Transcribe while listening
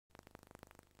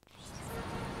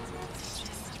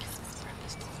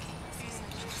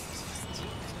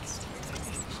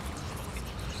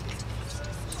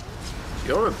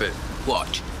You're a bit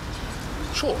What?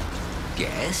 short.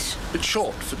 Yes? A bit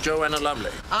short for Joanna Lumley.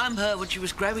 I'm her when she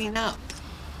was growing up.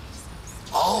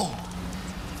 Oh.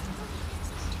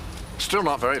 Still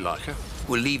not very like her.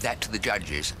 We'll leave that to the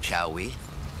judges, shall we?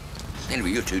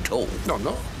 Anyway, you're too tall. No, I'm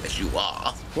not. Yes, you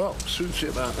are. Well, soon see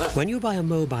about that. When you buy a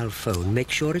mobile phone,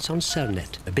 make sure it's on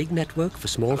Cellnet, a big network for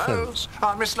small Hello? phones.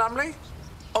 Miss Lumley?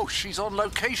 Oh, she's on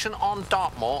location on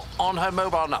Dartmoor on her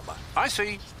mobile number. I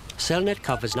see. Cellnet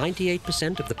covers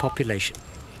 98% of the population.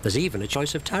 There's even a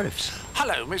choice of tariffs.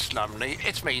 Hello, Miss Lumley.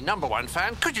 It's me, #1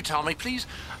 fan. Could you tell me, please,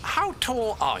 how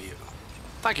tall are you?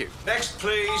 Thank you. Next,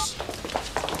 please.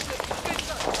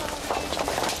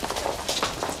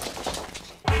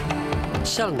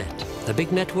 Cellnet, the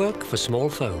big network for small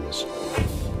phones.